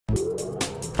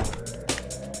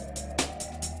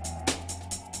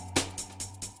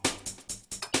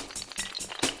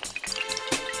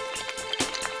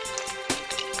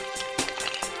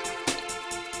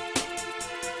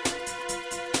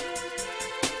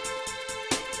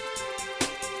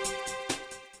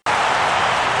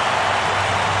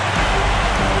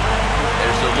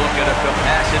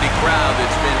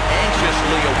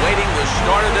the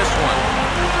start of this one.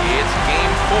 It's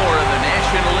Game 4 of the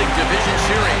National League Division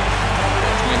Series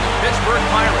between the Pittsburgh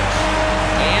Pirates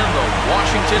and the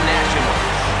Washington Nationals.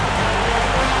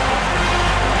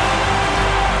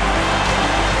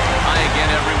 Hi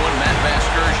again, everyone. Matt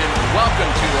Vasgersian.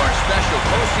 Welcome to our special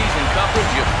postseason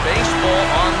coverage of baseball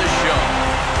on the show.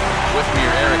 With me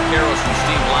are Eric Karros and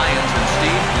Steve Lyons. And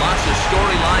Steve, lots of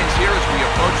storylines here as we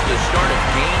approach the start of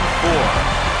Game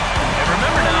 4. And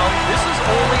remember now, this is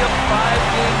only a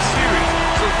 5-game series,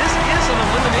 so this is an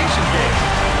elimination game.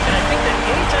 And I think that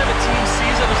anytime a team's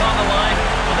season is on the line,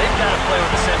 well, they've got to play with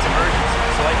a sense of urgency.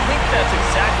 So I think that's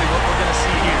exactly what we're going to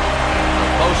see here. The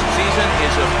postseason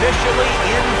is officially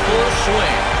in full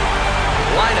swing.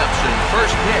 Lineups and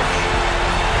first pitch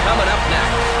coming up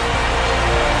next.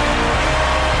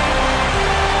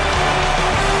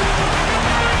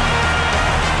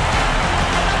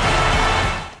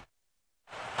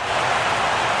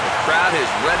 Is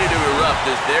ready to erupt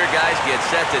as their guys get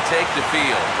set to take the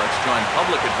field. Let's join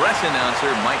public address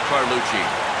announcer Mike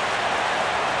Carlucci.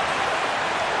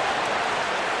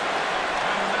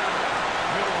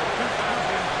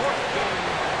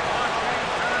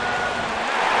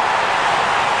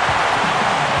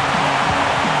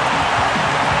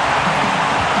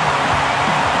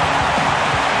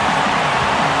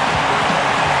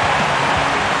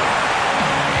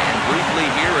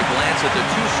 At the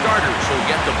two starters who'll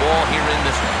get the ball here in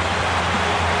this one.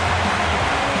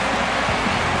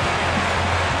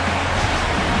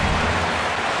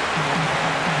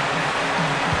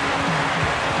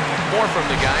 More from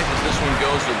the guys as this one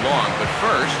goes along, but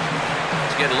first,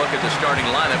 let's get a look at the starting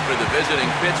lineup for the visiting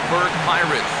Pittsburgh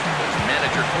Pirates, as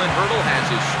manager Clint Hurdle has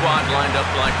his squad lined up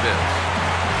like this.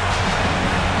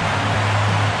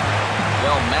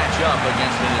 Well, match up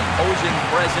against an imposing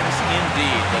presence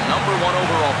indeed. The #1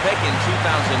 overall pick in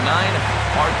 2009,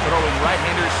 hard-throwing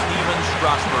right-hander Steven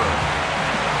Strasburg.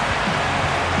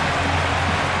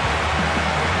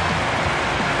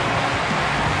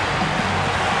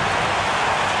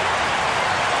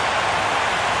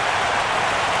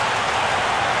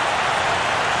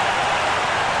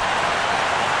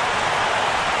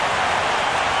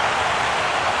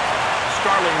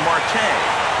 Starling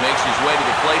Marte makes his way to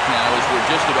the plate now as we're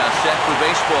just about set for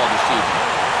baseball this evening.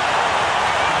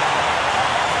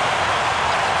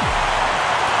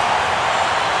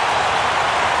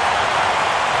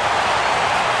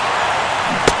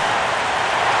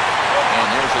 And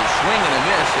there's a swing and a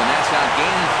miss, and that's how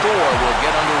Game 4 will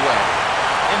get underway.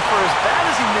 And for as bad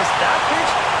as he missed that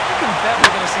pitch, you can bet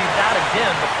we're going to see that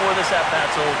again before this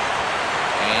at-bat's over.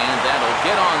 And that'll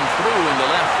get on through in the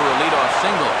left for a leadoff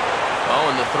single. Oh,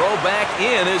 and the throw back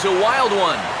in is a wild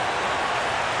one.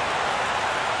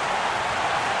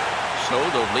 So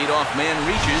the leadoff man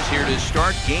reaches here to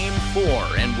start Game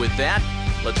 4. And with that,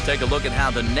 let's take a look at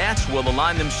how the Nats will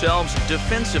align themselves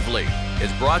defensively.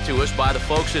 It's brought to us by the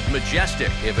folks at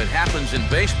Majestic. If it happens in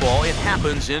baseball, it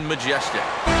happens in Majestic.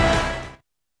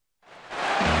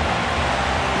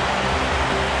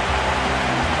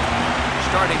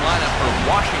 Starting lineup for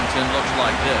Washington looks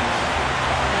like this.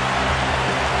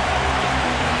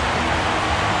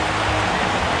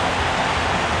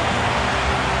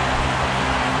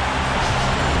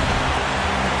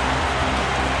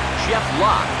 Jeff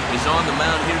Locke is on the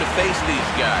mound here to face these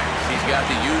guys. He's got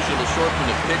the usual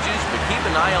assortment of pitches, but keep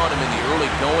an eye on him in the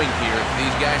early going here. If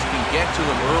these guys can get to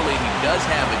him early, he does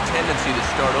have a tendency to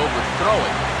start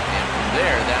overthrowing. And from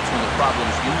there, that's when the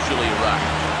problems usually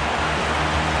arise.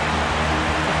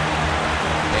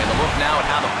 And a look now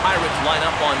at how the Pirates line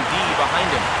up on D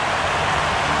behind him.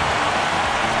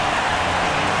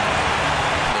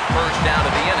 The first out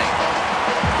of the inning.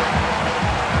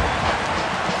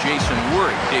 Jason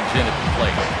Worrick digs in at the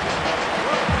plate.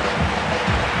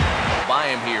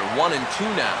 By him here, 1-2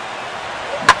 now.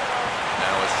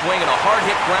 Now a swing and a hard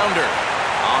hit grounder.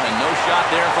 Oh, and no shot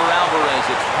there for Alvarez.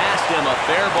 It's past him, a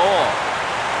fair ball.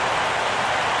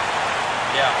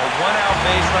 Yeah, a one-out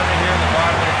base runner here in the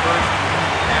bottom of the first.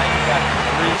 Now you got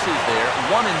 3 bases there,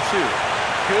 1-2.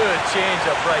 Good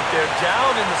changeup right there,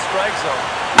 down in the strike zone.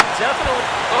 Definitely.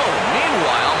 Oh,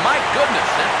 meanwhile, my goodness,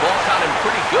 that ball caught him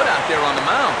pretty good out there on the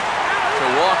mound. To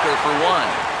Walker for 1.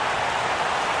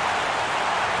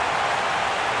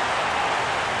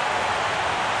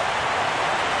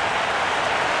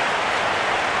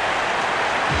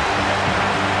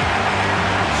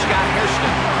 Scott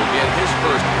Hairston will get his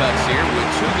first cuts here with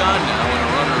 2 gone now and a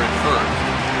runner at first.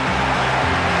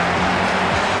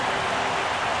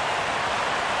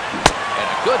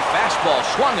 Good fastball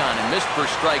swung on and missed for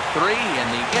strike 3, and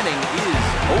the inning is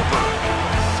over.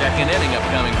 Second inning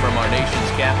upcoming from our nation's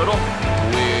capital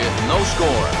with no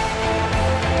score.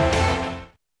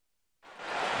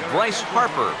 Bryce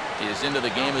Harper is into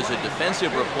the game as a defensive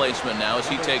replacement now as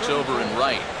he takes over in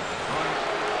right.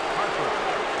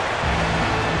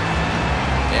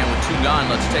 And with 2 gone,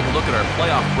 let's take a look at our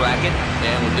playoff bracket.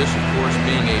 And with this, of course,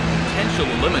 being a potential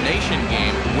elimination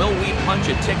game, will we punch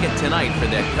a ticket tonight for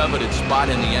that coveted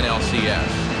spot in the NLCS?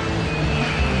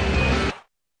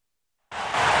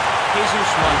 Jesus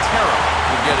Montero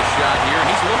will get a shot here, and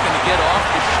he's looking to get off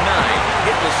the schneid.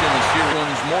 Hitless in the series.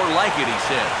 One's more like it, he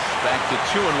says. Back to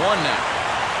 2-1 now.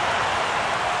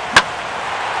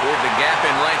 Toward the gap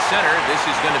in right center. This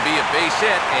is going to be a base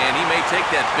hit, and he may take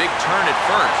that big turn at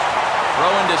first.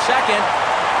 Throw into second.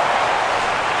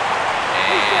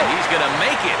 And he's going to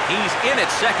make it. He's in at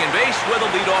second base with a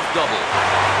leadoff double.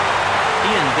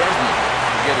 Ian Desmond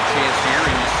will get a chance here,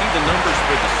 and you see the numbers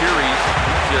for the series.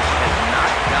 He just has not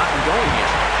gotten going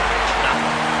yet.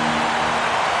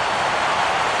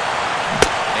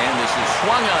 And this is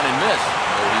swung on and missed.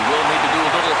 So he will need to do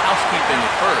a little housekeeping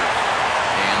at first.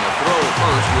 And the throw to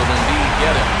first will indeed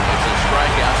get him. It's a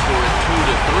strikeout, score at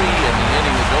 2-3, and the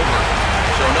inning is over.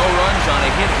 So no runs on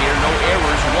a hit here, no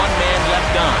errors, 1 man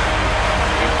left on.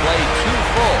 We played 2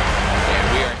 full, and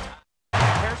we are...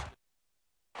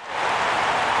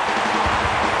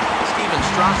 Steven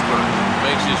Strasburg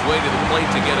makes his way to the plate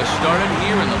to get us started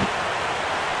here in the...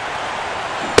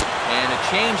 And a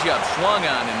changeup swung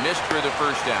on and missed for the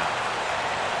first down.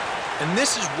 And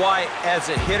this is why, as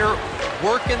a hitter,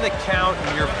 working the count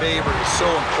in your favor is so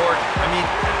important. I mean,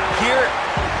 here,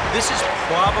 this is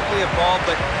probably a ball,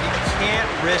 but you can't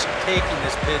risk taking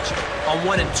this pitch on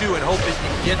 1 and 2 and hope that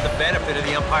you get the benefit of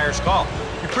the umpire's call.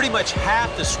 You pretty much have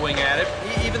to swing at it,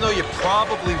 even though you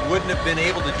probably wouldn't have been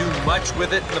able to do much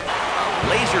with it. A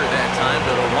laser that time,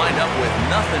 but it'll wind up with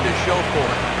nothing to show for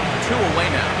it. 2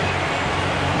 away now.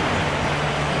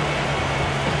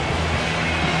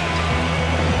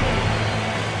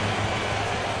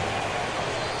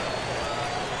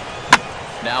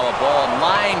 Now a ball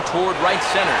lined toward right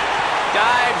center.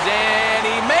 Dives and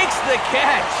he makes the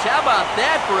catch. How about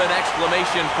that for an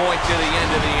exclamation point to the end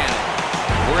of the inning?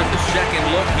 Worth a second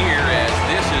look here as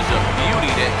this is a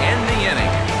beauty to end the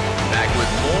inning. Back with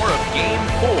more of Game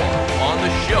 4 on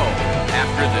the show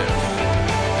after this.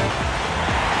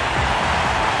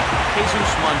 Jesus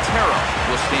Montero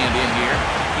will stand in here.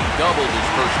 He doubled his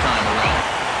first time around.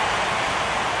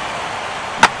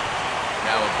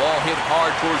 Now a ball hit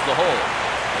hard towards the hole.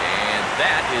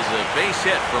 That is a base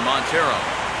hit for Montero.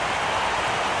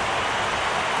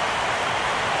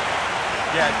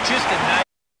 Yeah, just a nice...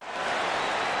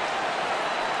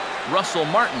 Russell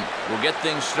Martin will get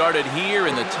things started here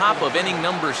in the top of inning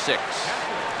number 6.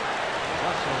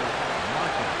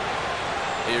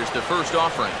 Here's the first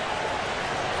offering.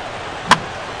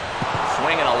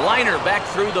 Swinging a liner back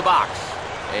through the box.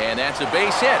 And that's a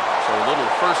base hit. So a little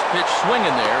first pitch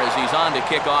swinging there as he's on to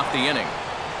kick off the inning.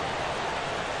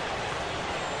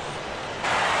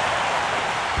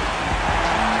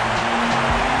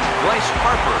 Bryce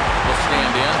Harper will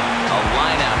stand in. A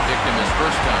line-out victim his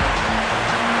first time.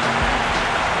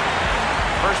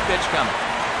 First pitch coming.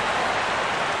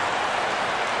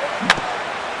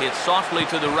 Hit softly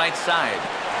to the right side.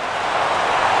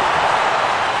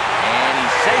 And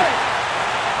he's safe.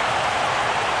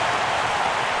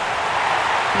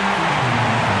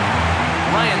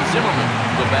 Ryan Zimmerman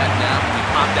will go back now. He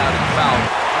popped out and fouled.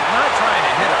 He's not trying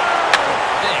to hit a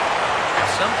thing.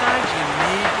 Sometimes you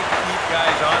need to keep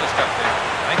guys honest up there.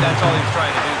 I think that's all he was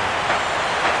trying to do.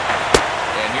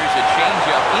 And here's a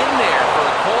changeup in there for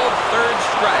a cold third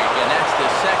strike, and that's the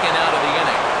second out of the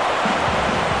inning.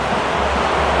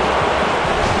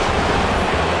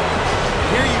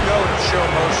 Here you go to show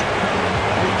motion.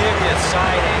 We'll give you a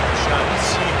side angle shot to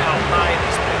see how high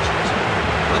this pitch is.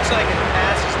 Looks like it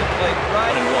passes the plate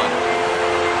right. 1-1.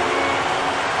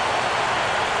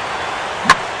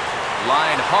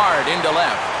 Line hard into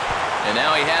left. And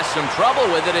now he has some trouble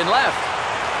with it in left.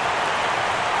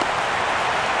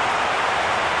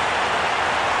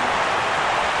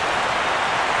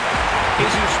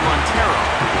 Jesus Montero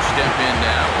will step in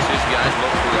now as his guys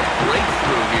look for a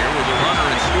breakthrough here with a runner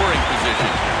in scoring position.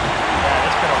 Yeah,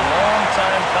 it's been a long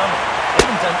time coming. They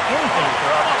haven't done anything with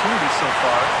their opportunities so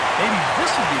far. Maybe this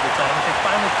would be the time that they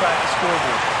finally crack the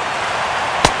scoreboard.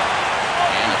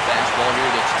 And a fastball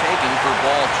here that's taken for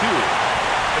ball 2.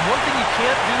 And one thing you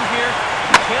can't do here,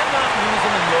 you cannot lose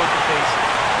them and load the bases.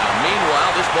 Now,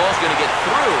 meanwhile, this ball's going to get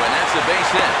through, and that's a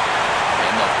base hit.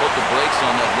 And they'll put the brakes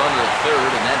on that runner at third,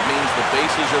 and that means the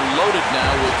bases are loaded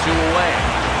now with 2 away.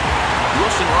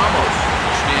 Wilson Ramos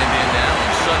will stand in now,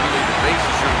 and suddenly the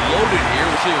bases are loaded here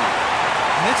with 2.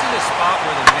 And this is a spot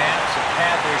where the Nats have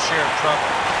had their share of trouble.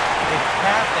 They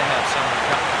have to have someone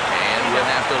come. And He'll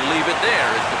have to leave it there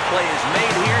as the play is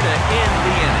made here to end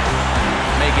the inning.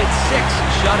 Make it 6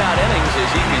 shutout innings as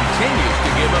he continues to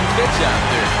give them fits out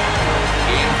there.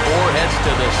 Game 4 heads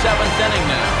to the 7th inning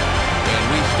now, and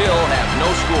we still have no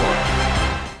score.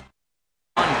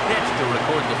 On pitch to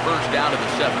record the first out of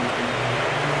the 7th.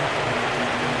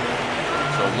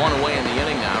 So 1 away in the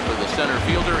inning now for the center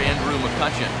fielder, Andrew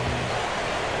McCutchen.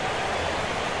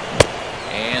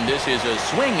 And this is a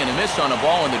swing and a miss on a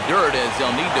ball in the dirt as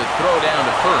they'll need to throw down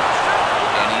to first.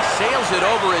 And he sails it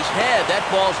over his head. That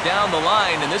ball's down the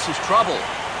line, and this is trouble.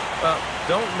 Well,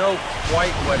 don't know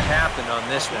quite what happened on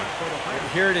this one.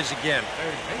 Here it is again.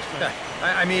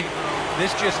 I mean,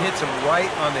 this just hits him right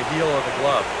on the heel of the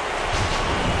glove.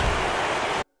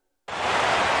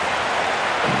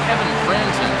 Kevin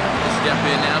Franzen will step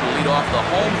in now to lead off the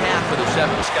home half of the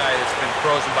 7th. This guy that's been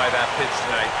frozen by that pitch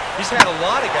tonight. He's had a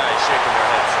lot of guys shaking their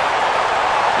heads.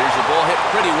 Here's the ball hit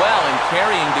pretty well and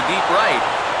carrying to deep right.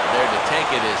 There to take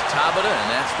it is Tabata, and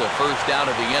that's the first out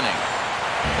of the inning.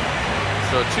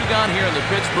 So 2 gone here in the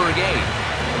Pittsburgh 8th,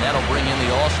 and that'll bring in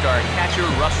the all-star catcher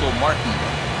Russell Martin.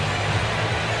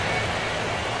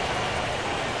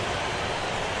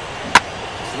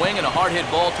 Swing and a hard hit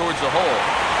ball towards the hole.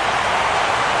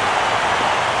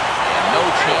 And no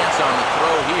chance on the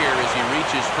throw here as he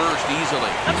reaches first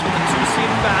easily. That's what the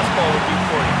two-seam fastball would do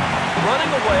for you.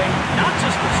 Running away, not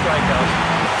just for strikeouts.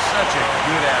 Such a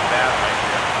good at-bat right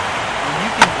here. When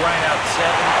you can grind out 7,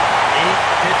 8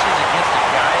 pitches against a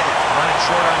guy that's running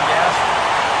short on gas,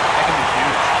 that can be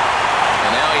huge.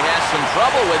 And now he has some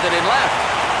trouble with it in left.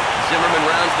 Zimmerman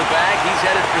rounds the bag. He's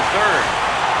headed for third.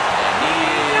 And he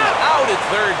is out at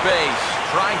third base,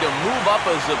 trying to move up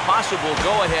as a possible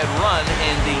go-ahead run,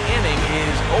 and the inning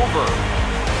is over.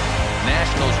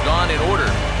 Nationals gone in order,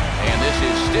 and this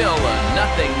is still a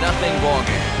 0-0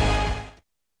 ballgame.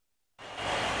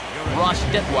 Ross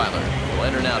Detweiler will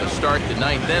enter now to start the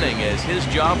 9th inning, as his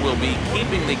job will be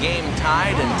keeping the game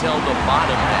tied until the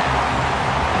bottom half.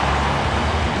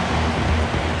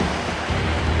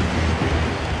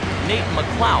 Nate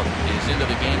McLeod is into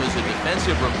the game as a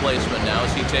defensive replacement now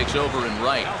as he takes over in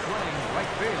right.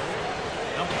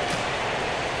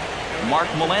 Mark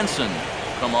Melanson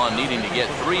will come on needing to get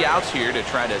 3 outs here to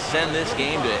try to send this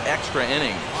game to extra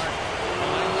innings.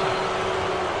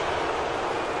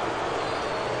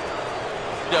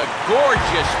 A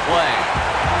gorgeous play.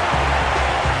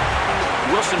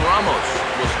 Wilson Ramos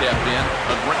will step in.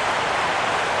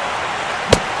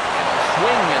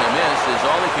 Swing and a miss as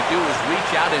all he could do was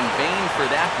reach out in vain for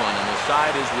that one, and the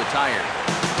side is retired.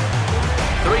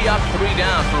 3 up, 3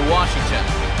 down for Washington.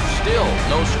 Still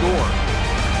no score.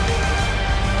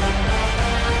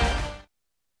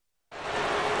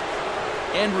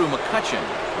 Andrew McCutchen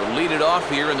will lead it off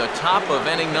here in the top of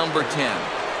inning number 10.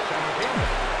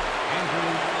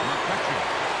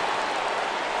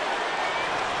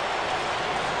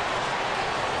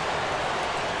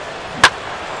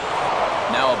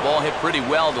 Now a ball hit pretty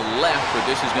well to left, but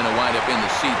this is going to wind up in the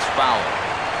seats foul.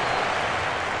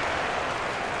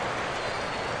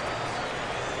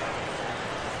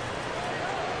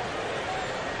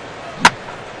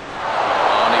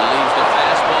 And he leaves the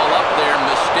fastball up there,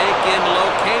 mistaken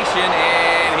location,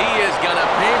 and he is going to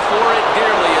pay for it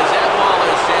dearly as that ball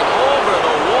is sent over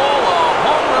the wall, a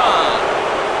home run.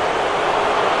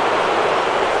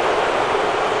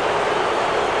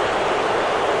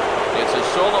 It's a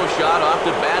solo shot off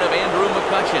the bat of Andrew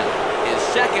McCutchen. His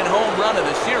 2nd home run of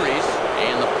the series,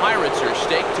 and the Pirates are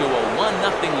staked to a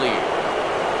 1-0 lead.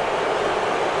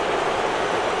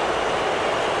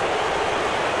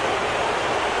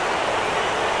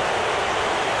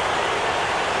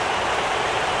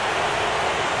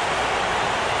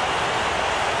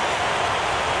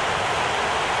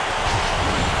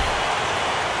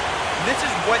 This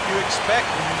is what you expect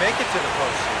when you make it to the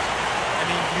postseason. I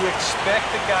mean, you expect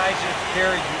the guys that have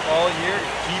carried you all year to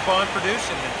keep on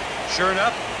producing, and sure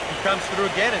enough, he comes through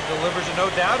again and delivers a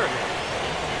no-doubter here.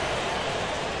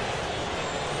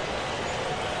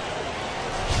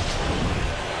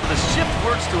 The shift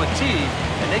works to a T,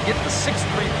 and they get the 6-3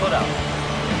 putout.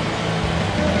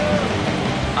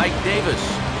 Ike Davis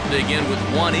dig in with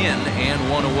 1 in and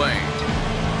 1 away.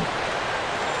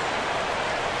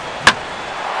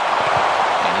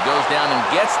 Goes down and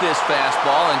gets this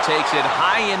fastball and takes it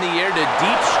high in the air to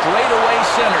deep straightaway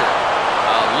center.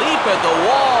 A leap at the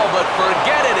wall, but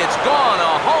forget it, it's gone,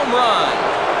 a home run.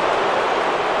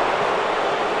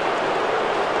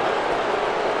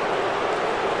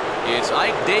 It's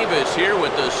Ike Davis here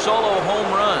with the solo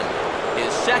home run.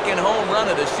 His 2nd home run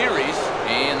of the series,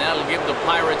 and that'll give the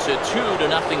Pirates a 2-0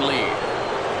 lead.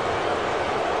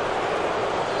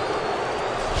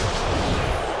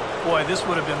 Boy, this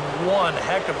would have been one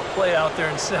heck of a play out there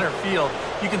in center field.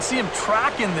 You can see him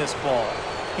tracking this ball.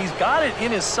 He's got it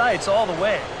in his sights all the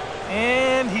way.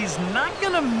 And he's not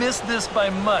going to miss this by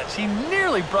much. He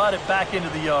nearly brought it back into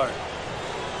the yard.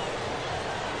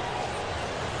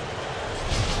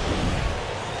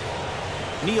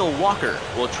 Neil Walker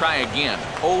will try again.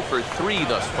 0 for 3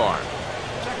 thus far.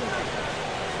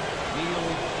 Neil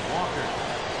Walker.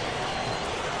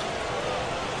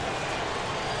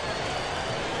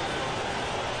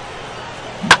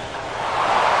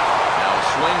 Now a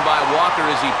swing by Walker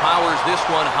as he powers this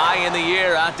one high in the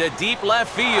air out to deep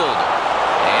left field.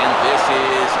 And this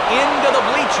is into the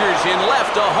bleachers in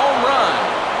left, a home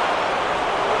run.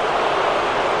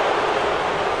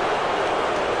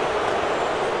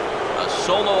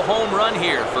 Solo home run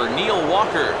here for Neil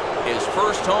Walker. His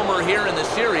first homer here in the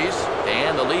series.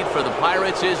 And the lead for the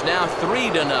Pirates is now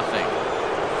 3-0.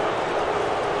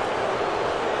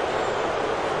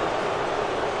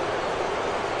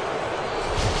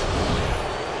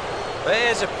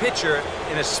 As a pitcher,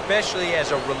 and especially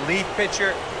as a relief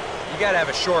pitcher, you got to have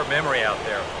a short memory out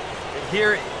there.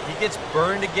 Here, he gets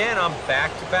burned again on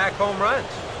back-to-back home runs.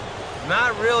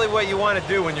 Not really what you want to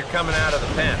do when you're coming out of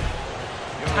the pen.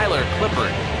 Tyler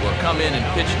Clippard will come in and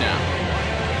pitch now.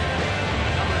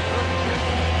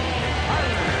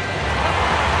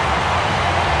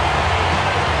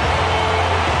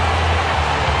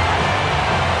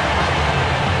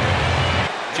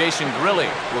 Jason Grilli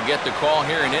will get the call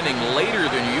here an inning later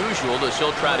than usual as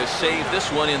he'll try to save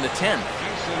this one in the 10th.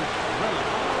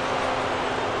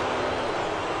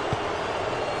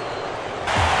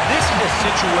 This is a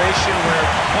situation where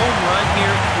home run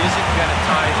here isn't going to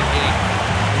tie the game.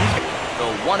 The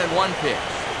 1-1 pitch.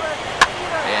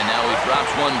 And now he drops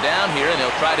one down here, and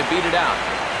they'll try to beat it out.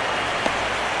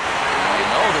 You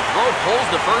know, the throw pulls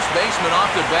the first baseman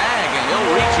off the bag, and he'll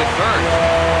reach at first.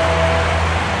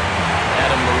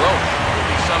 Adam LaRoche will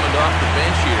be summoned off the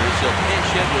bench here as he'll pinch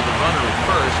hit with a runner at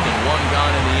first and one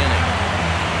gone in the inning.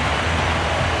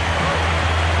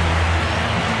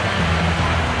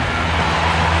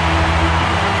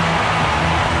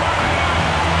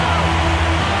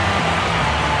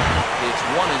 It's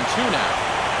 1-2 now.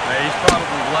 He's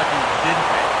probably lucky he didn't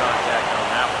make contact on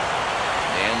that one.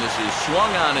 And this is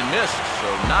swung on and missed, so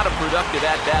not a productive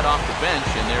at-bat off the bench,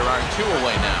 and there are 2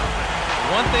 away now.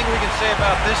 One thing we can say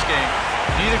about this game,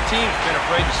 neither team's been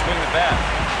afraid to swing the bat.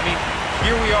 I mean,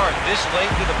 here we are this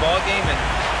late into the ball game, and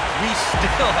we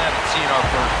still haven't seen our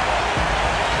first ball.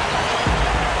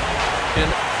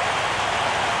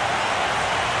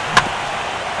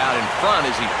 Out in front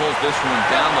as he pulls this one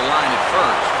down the line at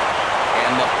first.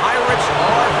 And the Pirates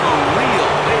are for real.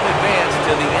 They've advanced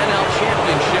to the NL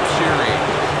Championship Series.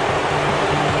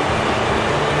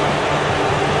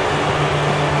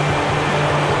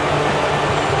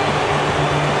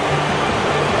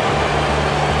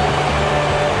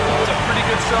 It's a pretty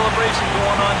good celebration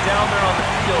going on down there on the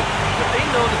field, but they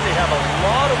know that they have a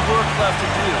lot of work left to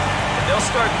do. And they'll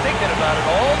start thinking about it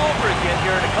all over again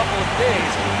here in a couple of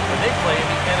days when they play in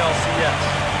the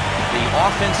NLCS. The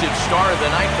offensive star of the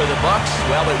night for the Bucks,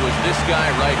 well, it was this guy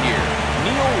right here,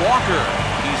 Neil Walker.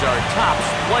 He's our top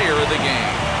player of the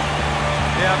game.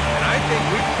 Yeah, and I think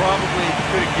we probably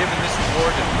could have given this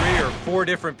award to 3 or 4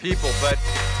 different people, but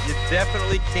you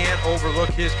definitely can't overlook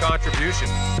his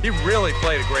contribution. He really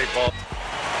played a great ball.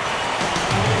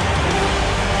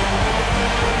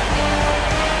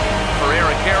 For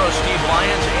Eric Harrow, Steve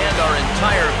Lyons, and our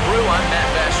entire crew, I'm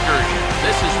Matt Vasgersian.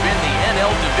 This has been the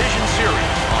NL Division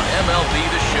Series on MLB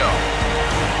The